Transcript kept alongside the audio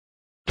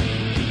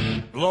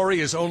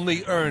glory is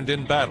only earned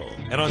in battle.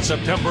 And on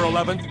September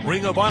 11th,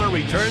 Ring of Honor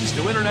returns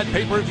to Internet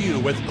pay-per-view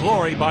with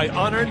Glory by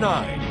Honor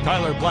 9.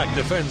 Tyler Black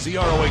defends the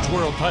ROH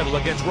World title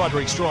against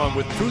Roderick Strong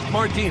with Truth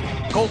Martini.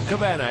 Colt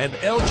Cabana and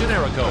El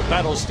Generico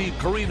battle Steve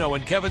Corino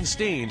and Kevin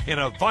Steen in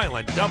a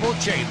violent double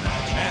chain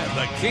match. And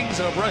the Kings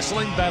of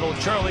Wrestling battle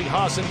Charlie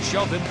Haas and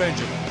Shelton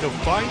Benjamin to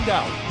find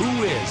out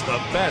who is the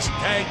best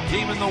tag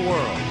team in the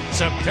world.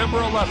 September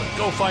 11th,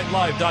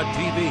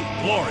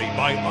 GoFightLive.tv. Glory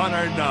by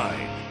Honor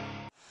 9.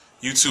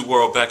 YouTube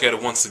world, back at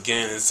it once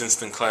again. It's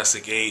Instant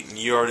Classic 8, and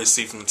you already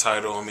see from the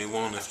title, I mean, we're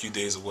only a few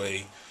days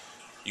away.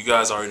 You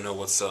guys already know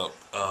what's up.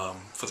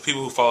 For the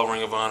people who follow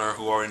Ring of Honor,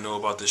 who already know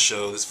about this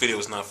show, this video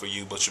is not for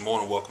you, but you're more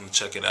than welcome to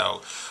check it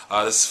out.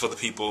 This is for the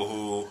people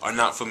who are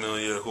not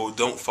familiar, who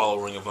don't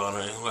follow Ring of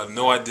Honor, and who have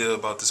no idea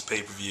about this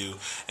pay-per-view.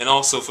 And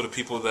also for the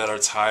people that are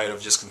tired of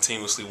just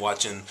continuously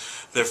watching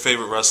their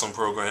favorite wrestling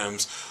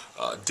programs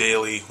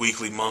daily,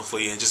 weekly,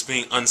 monthly, and just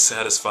being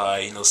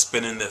unsatisfied, you know,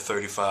 spending their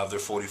 $35, their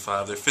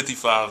 $45, their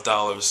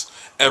 $55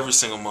 every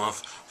single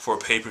month for a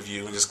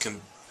pay-per-view and just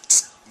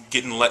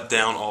getting let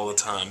down all the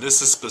time.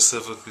 This is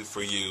specifically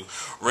for you.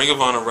 Ring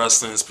of Honor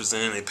Wrestling is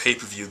presenting a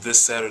pay-per-view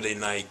this Saturday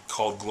night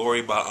called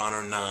Glory by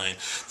Honor 9.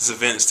 This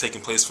event is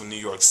taking place from New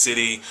York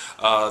City.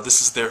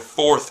 This is their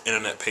 4th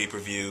internet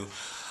pay-per-view.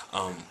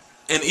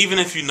 And even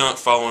if you're not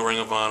following Ring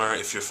of Honor,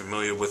 if you're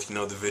familiar with, you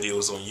know, the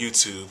videos on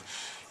YouTube,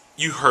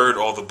 you heard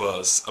all the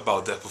buzz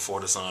about Death Before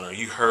Dishonor.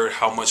 You heard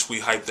how much we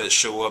hyped that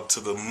show up to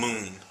the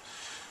moon.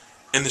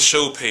 And the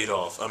show paid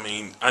off. I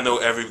mean, I know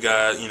every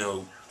guy, you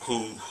know,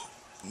 who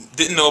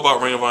didn't know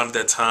about Ring of Honor at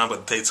that time,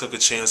 but they took a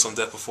chance on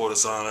Death Before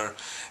Dishonor,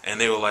 and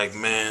they were like,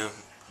 man,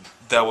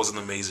 that was an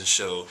amazing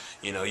show.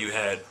 You know, you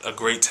had a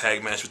great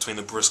tag match between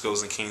the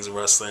Briscoes and Kings of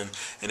Wrestling,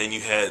 and then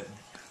you had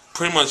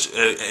pretty much,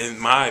 in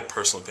my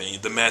personal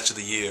opinion, the match of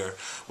the year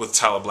with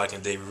Tyler Black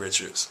and Davey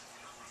Richards.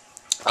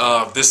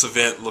 This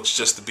event looks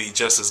just to be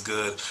just as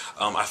good.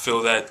 I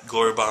feel that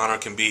Glory by Honor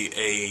can be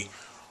a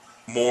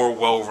more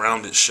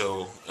well-rounded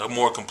show, a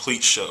more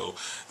complete show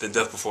than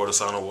Death Before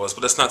Dishonor was.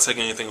 But that's not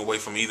taking anything away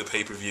from either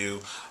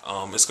pay-per-view.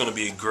 It's going to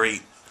be a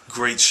great,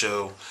 great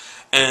show.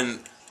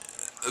 And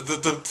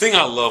the thing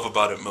I love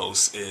about it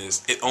most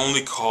is it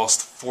only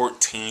costs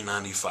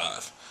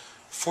 $14.95.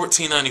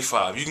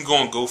 $14.95. You can go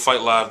on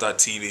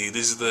GoFightLive.tv.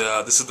 This is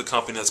the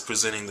company that's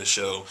presenting the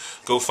show.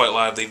 Go Fight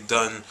Live. They've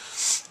done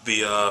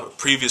the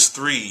previous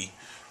 3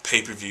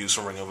 pay-per-views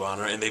from Ring of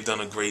Honor, and they've done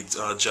a great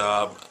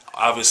job.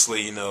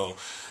 Obviously, you know,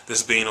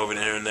 this being over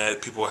the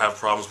internet, people have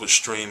problems with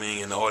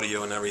streaming and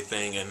audio and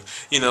everything. And,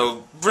 you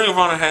know, Ring of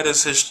Honor had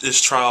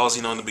its trials,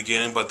 you know, in the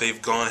beginning, but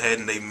they've gone ahead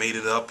and they've made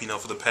it up, you know,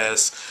 for the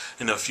past,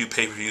 you know, few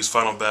pay-per-views.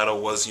 Final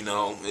Battle was, you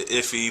know,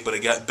 iffy, but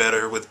it got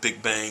better with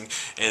Big Bang.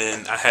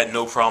 And I had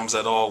no problems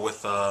at all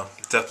with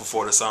Death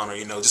Before Dishonor.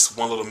 You know, just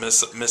one little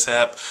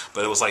mishap,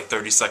 but it was like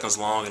 30 seconds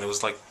long, and it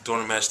was like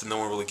during a match that no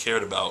one really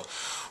cared about.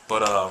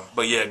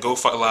 But yeah, Go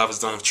Fight Live has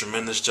done a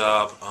tremendous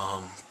job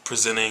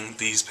presenting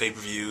these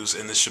pay-per-views,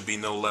 and this should be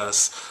no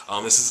less.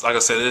 This is, like I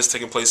said, it is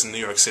taking place in New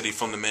York City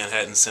from the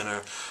Manhattan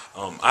Center.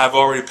 I've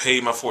already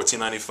paid my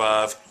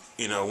 $14.95.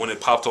 You know, when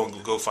it popped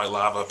on Go Fight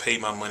Live, I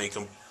paid my money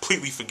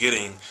completely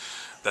forgetting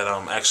that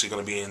I'm actually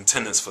going to be in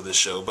attendance for this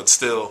show. But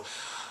still,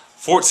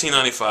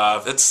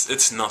 $14.95,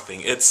 it's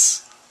nothing.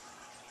 It's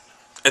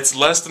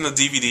less than the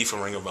DVD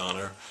from Ring of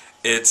Honor.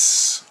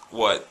 It's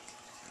what?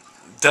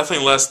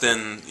 Definitely less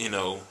than, you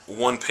know,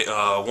 one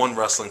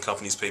wrestling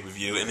company's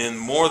pay-per-view, and then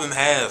more than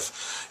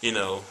half, you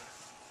know,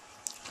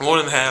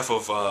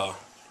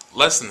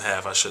 less than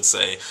half, I should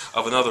say,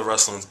 of another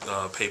wrestling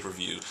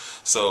pay-per-view.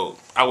 So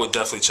I would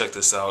definitely check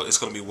this out. It's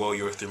going to be well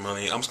worth your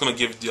money. I'm just going to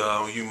give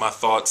you my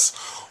thoughts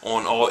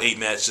on all 8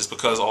 matches,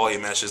 because all 8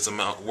 matches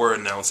were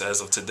announced as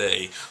of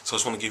today. So I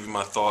just want to give you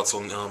my thoughts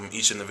on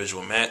each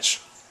individual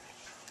match.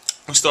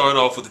 We started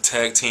off with the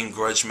tag team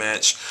grudge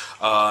match.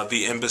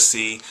 The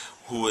Embassy,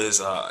 who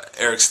is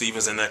Erick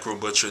Stevens and Necro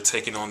Butcher,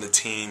 taking on the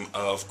team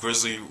of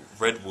Grizzly,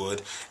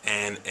 Redwood,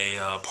 and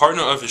a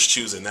partner of his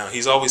choosing. Now,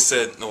 he's always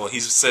said, well,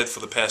 he's said for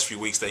the past few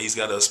weeks that he's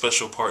got a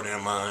special partner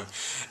in mind.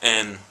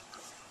 And,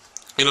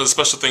 you know, the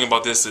special thing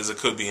about this is it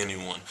could be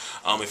anyone.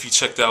 If you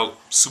checked out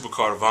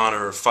Supercard of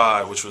Honor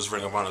 5, which was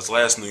Ring of Honor's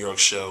last New York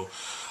show,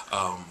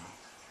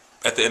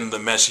 at the end of the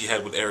match he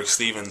had with Erick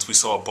Stevens, we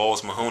saw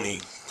Balls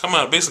Mahoney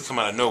basically come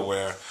out of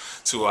nowhere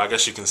to, I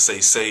guess you can say,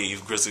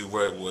 save Grizzly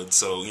Redwood.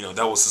 So, you know,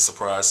 that was a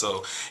surprise.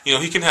 So, you know,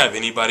 he can have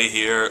anybody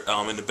here.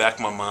 In the back of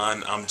my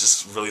mind, I'm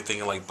just really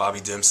thinking like Bobby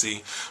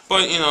Dempsey.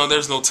 But, you know,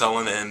 there's no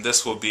telling, and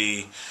this will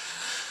be,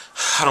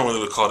 I don't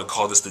really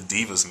call this the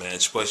Divas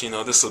match, but, you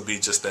know, this will be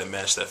just that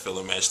match, that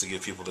filler match, to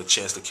give people the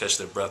chance to catch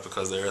their breath,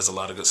 because there is a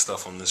lot of good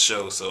stuff on this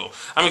show. So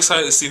I'm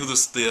excited to see who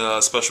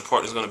the special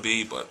partner is going to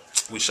be, but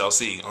we shall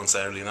see on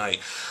Saturday night.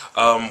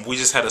 We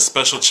just had a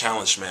special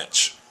challenge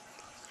match.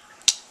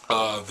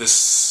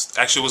 This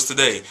actually was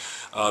today.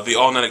 The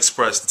All Night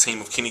Express, the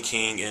team of Kenny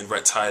King and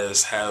Rhett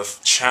Titus,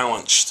 have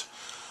challenged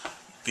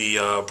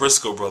the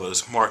Briscoe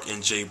brothers, Mark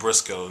and Jay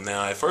Briscoe.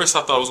 Now, at first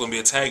I thought it was going to be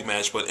a tag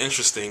match, but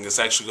interesting, it's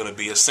actually going to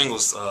be a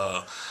singles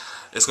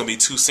It's going to be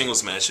 2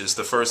 singles matches.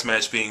 The first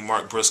match being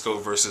Mark Briscoe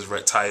versus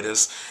Rhett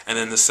Titus, and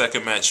then the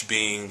second match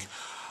being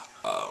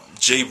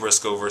Jay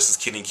Briscoe versus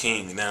Kenny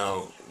King.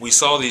 Now, we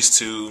saw these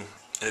two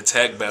in a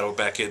tag battle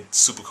back at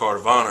Supercard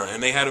of Honor,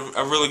 and they had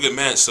a really good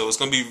match. So it's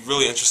going to be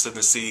really interesting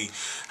to see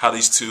how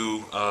these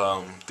two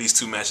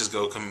matches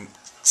go.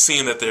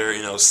 Seeing that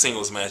they're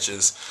singles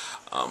matches,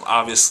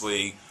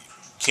 obviously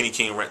Kenny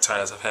King and Rhett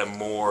Titus have had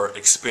more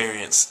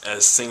experience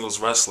as singles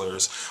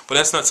wrestlers, but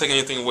that's not taking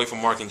anything away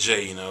from Mark and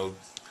Jay.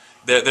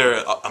 They're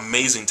an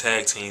amazing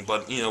tag team,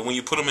 but when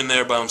you put them in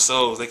there by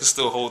themselves, they can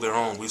still hold their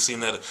own. We've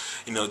seen that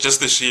just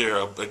this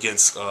year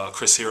against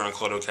Chris Hero and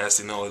Claudio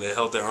Castagnoli. They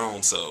held their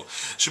own, so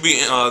should be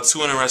 2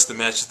 interesting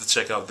matches to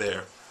check out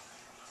there.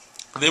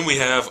 Then we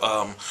have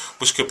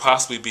which could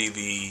possibly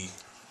be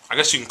I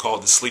guess you can call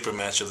it the sleeper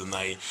match of the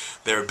night.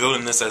 They're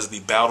building this as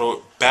the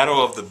battle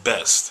of the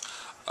best.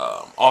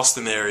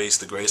 Austin Aries,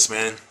 the greatest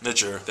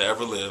manager that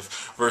ever lived,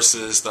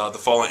 versus the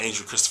fallen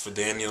angel Christopher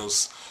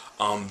Daniels.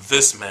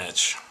 This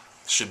match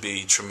should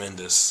be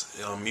tremendous.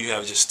 You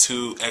have just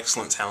 2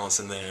 excellent talents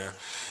in there,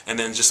 and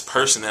then just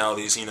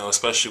personalities,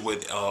 especially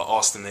with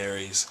Austin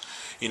Aries.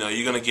 You're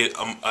going to get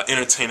an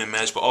entertaining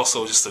match, but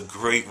also just a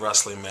great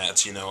wrestling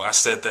match. I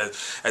said that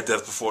at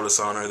Death Before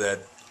Dishonor that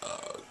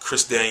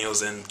Chris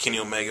Daniels and Kenny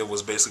Omega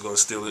was basically going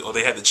to steal it, or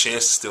they had the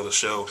chance to steal the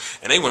show,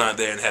 and they went out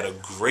there and had a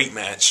great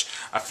match.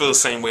 I feel the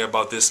same way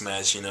about this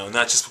match,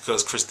 not just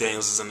because Chris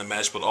Daniels is in the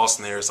match, but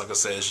Austin Aries, like I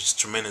said, is just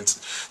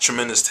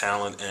tremendous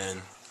talent,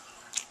 and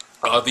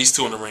these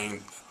two in the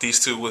ring, these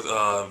two with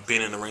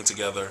being in the ring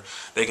together,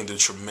 they can do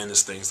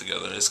tremendous things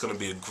together. It's going to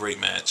be a great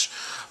match.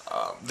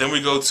 Then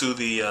we go to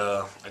the,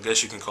 I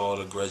guess you can call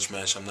it a grudge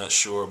match, I'm not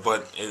sure,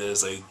 but it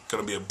is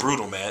going to be a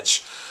brutal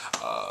match.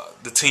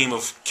 The team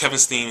of Kevin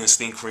Steen and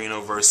Steen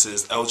Corino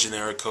versus El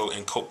Generico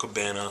and Colt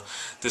Cabana.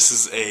 This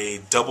is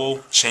a double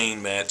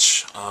chain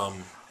match.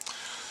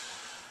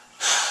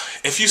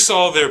 If you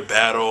saw their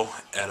battle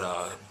at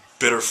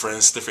Bitter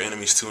Friends, Stiffer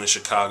Enemies 2 in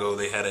Chicago,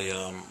 they had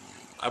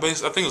I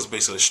think it was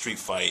basically a street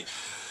fight.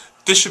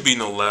 This should be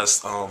no less.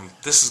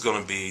 This is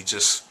going to be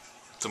just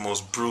the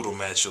most brutal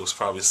match you'll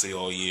probably see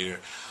all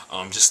year.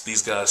 Just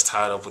these guys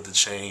tied up with the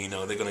chain.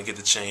 They're going to get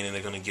the chain and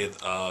they're going to get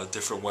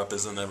different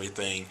weapons and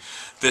everything.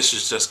 This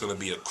is just going to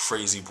be a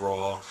crazy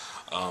brawl.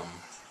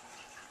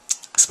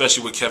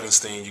 Especially with Kevin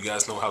Steen. You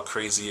guys know how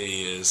crazy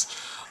he is.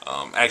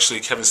 Actually,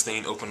 Kevin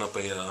Steen opened up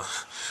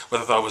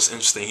what I thought was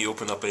interesting, he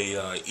opened up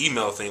a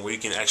email thing where you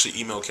can actually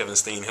email Kevin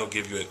Steen. He'll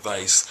give you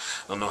advice.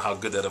 I don't know how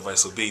good that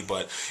advice will be,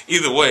 but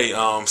either way,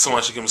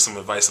 someone should give him some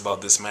advice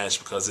about this match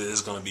because it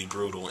is going to be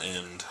brutal,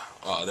 and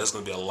there's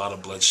going to be a lot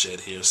of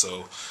bloodshed here.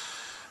 So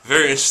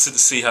very interested to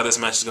see how this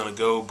match is going to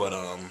go, but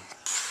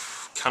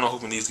kind of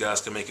hoping these guys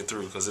can make it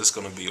through because it's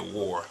going to be a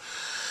war.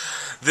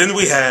 Then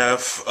we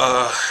have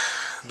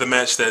the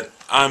match that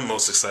I'm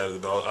most excited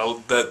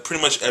about, that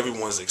pretty much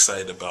everyone's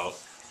excited about,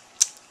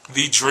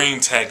 the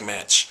Dream Tag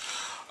match.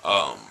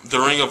 The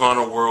Ring of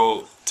Honor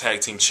World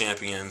Tag Team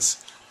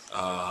Champions,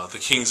 the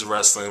Kings of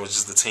Wrestling, which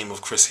is the team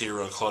of Chris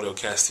Hero and Claudio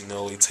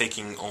Castagnoli,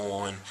 taking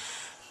on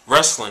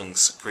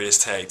wrestling's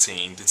greatest tag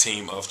team, the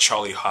team of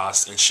Charlie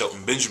Haas and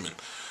Shelton Benjamin.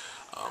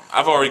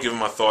 I've already given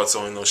my thoughts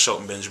on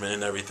Shelton Benjamin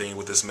and everything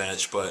with this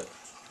match, but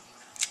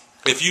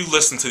if you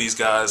listen to these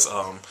guys,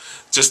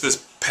 just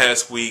this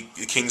past week,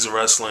 the Kings of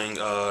Wrestling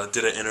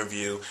did an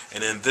interview,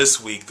 and then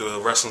this week, the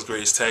Wrestling's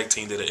Greatest Tag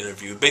Team did an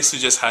interview, basically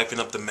just hyping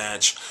up the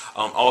match.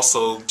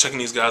 Also, checking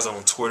these guys out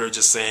on Twitter,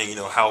 just saying,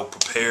 how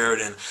prepared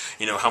and,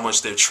 how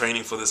much they're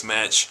training for this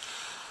match.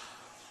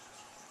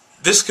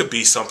 This could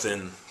be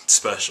something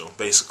special,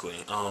 basically.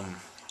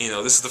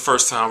 This is the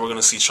first time we're going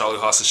to see Charlie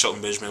Haas and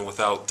Shelton Benjamin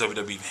without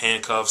WWE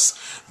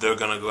handcuffs. They're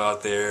going to go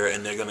out there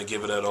and they're going to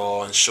give it at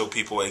all and show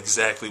people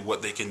exactly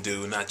what they can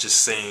do, not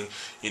just saying,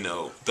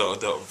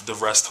 the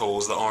rest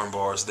holds, the arm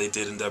bars they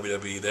did in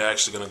WWE. They're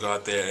actually going to go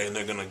out there and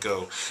they're going to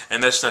go.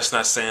 And that's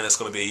not saying that's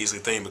going to be an easy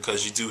thing,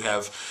 because you do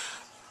have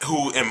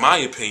who, in my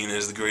opinion,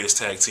 is the greatest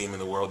tag team in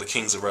the world, the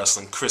Kings of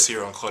Wrestling, Chris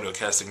Hero and Claudio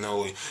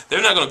Castagnoli.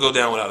 They're not going to go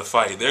down without a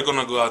fight. They're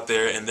going to go out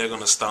there and they're going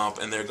to stomp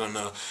and they're going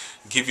to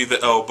give you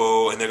the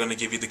elbow and they're going to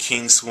give you the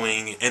king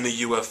swing and the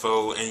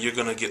UFO, and you're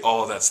going to get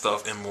all of that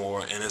stuff and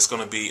more, and it's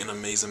going to be an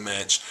amazing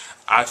match.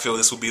 I feel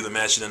this will be the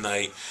match of the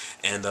night,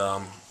 and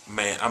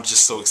man, I'm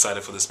just so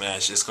excited for this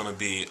match. It's going to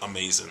be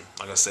amazing.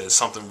 Like I said,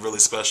 something really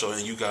special,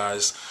 and you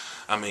guys,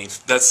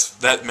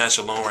 that match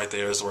alone right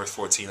there is worth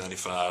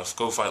 $14.95.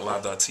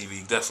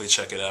 GoFightLive.tv. Definitely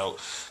check it out.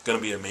 Going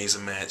to be an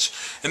amazing match.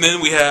 And then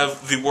we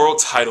have the world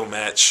title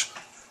match.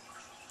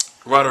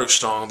 Roderick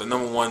Strong, the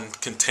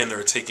 #1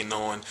 contender, taking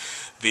on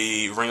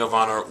the Ring of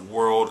Honor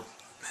World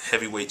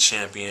Heavyweight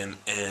Champion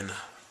and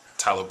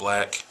Tyler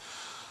Black.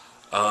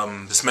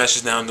 This match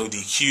is now no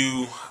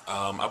DQ.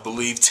 I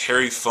believe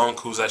Terry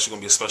Funk, who's actually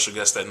going to be a special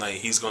guest that night,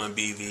 he's going to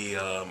be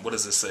the, what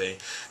does it say,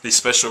 the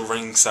special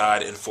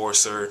ringside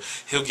enforcer.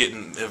 He'll get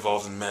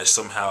involved in the match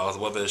somehow,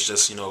 whether it's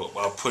just,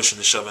 a push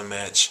and shoving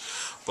match.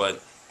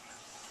 But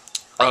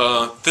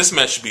this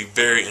match should be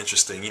very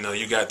interesting.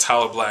 You got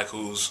Tyler Black,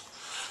 who's,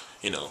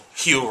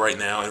 heel right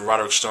now, and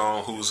Roderick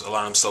Strong, who's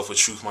aligned himself with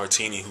Truth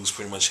Martini, who's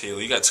pretty much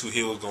heel. You got two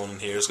heels going in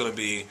here. It's going to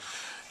be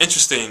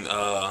interesting,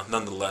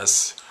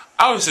 nonetheless.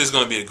 Obviously, it's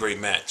going to be a great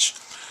match.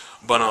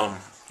 But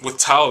with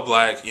Tyler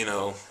Black,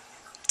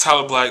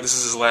 Tyler Black, this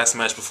is his last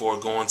match before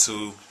going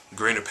to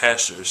greener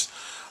pastures.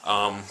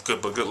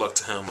 Good luck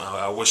to him.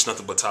 I wish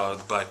nothing but Tyler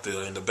Black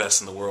the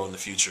best in the world in the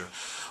future.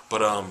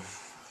 But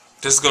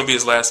this is going to be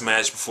his last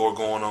match before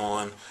going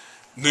on.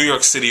 New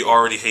York City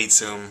already hates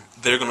him.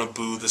 They're going to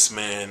boo this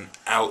man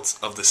out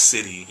of the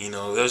city.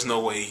 There's no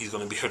way he's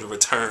going to be able to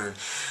return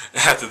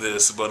after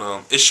this.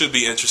 But it should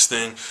be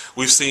interesting.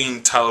 We've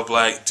seen Tyler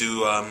Black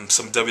do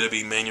some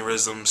WWE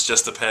mannerisms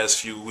just the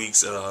past few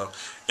weeks in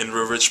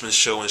the Richmond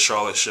show and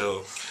Charlotte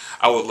show.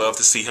 I would love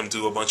to see him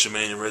do a bunch of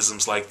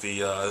mannerisms like the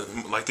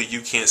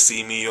 "You Can't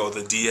See Me" or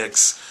the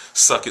DX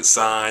Suck It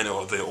sign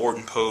or the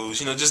Orton pose.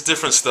 Just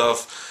different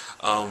stuff.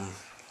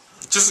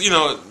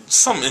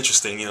 Something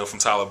interesting, from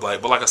Tyler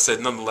Black. But like I said,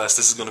 nonetheless,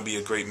 this is going to be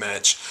a great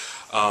match.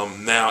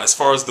 Now, as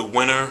far as the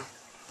winner,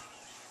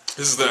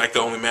 this is the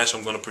only match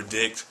I'm going to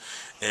predict.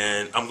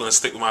 And I'm going to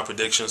stick with my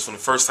predictions. From the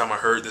first time I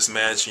heard this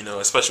match,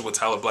 especially with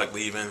Tyler Black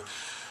leaving,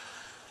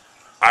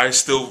 I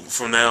still,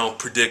 for now,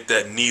 predict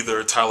that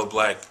neither Tyler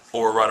Black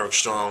or Roderick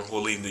Strong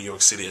will leave New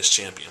York City as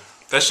champion.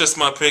 That's just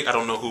my pick. I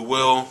don't know who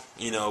will,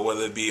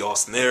 whether it be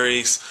Austin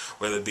Aries,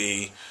 whether it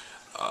be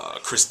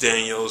Chris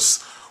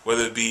Daniels,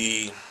 whether it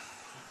be,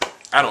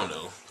 I don't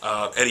know,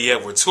 Eddie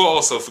Edwards, who I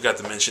also forgot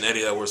to mention.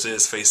 Eddie Edwards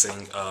is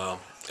facing,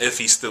 if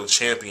he's still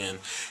champion,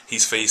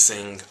 he's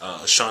facing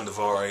Shawn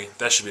Daivari.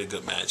 That should be a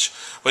good match.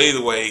 But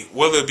either way,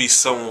 whether it be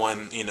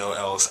someone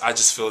else, I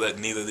just feel that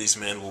neither of these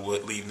men will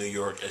leave New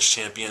York as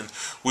champion.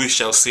 We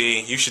shall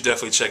see. You should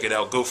definitely check it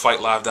out.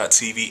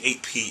 GoFightLive.tv,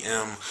 8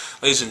 p.m.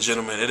 Ladies and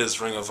gentlemen, it is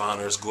Ring of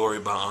Honor's Glory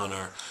by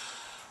Honor.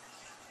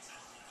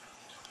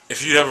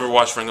 If you ever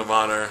watched Ring of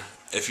Honor,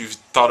 if you've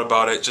thought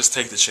about it, just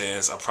take the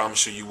chance. I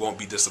promise you won't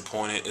be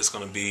disappointed. It's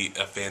going to be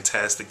a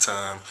fantastic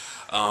time.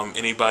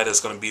 Anybody that's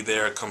going to be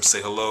there, come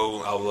say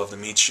hello. I would love to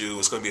meet you.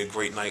 It's going to be a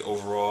great night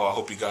overall. I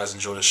hope you guys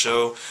enjoy the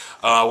show.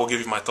 We'll give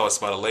you my thoughts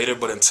about it later.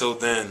 But until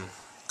then,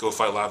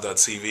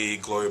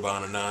 GoFightLive.tv, Glory by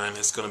Honor 9.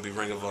 It's going to be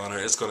Ring of Honor.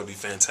 It's going to be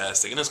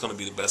fantastic. And it's going to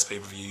be the best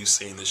pay-per-view you've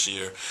seen this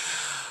year.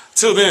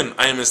 Till then,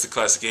 I am Mr.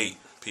 Classic 8.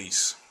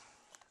 Peace.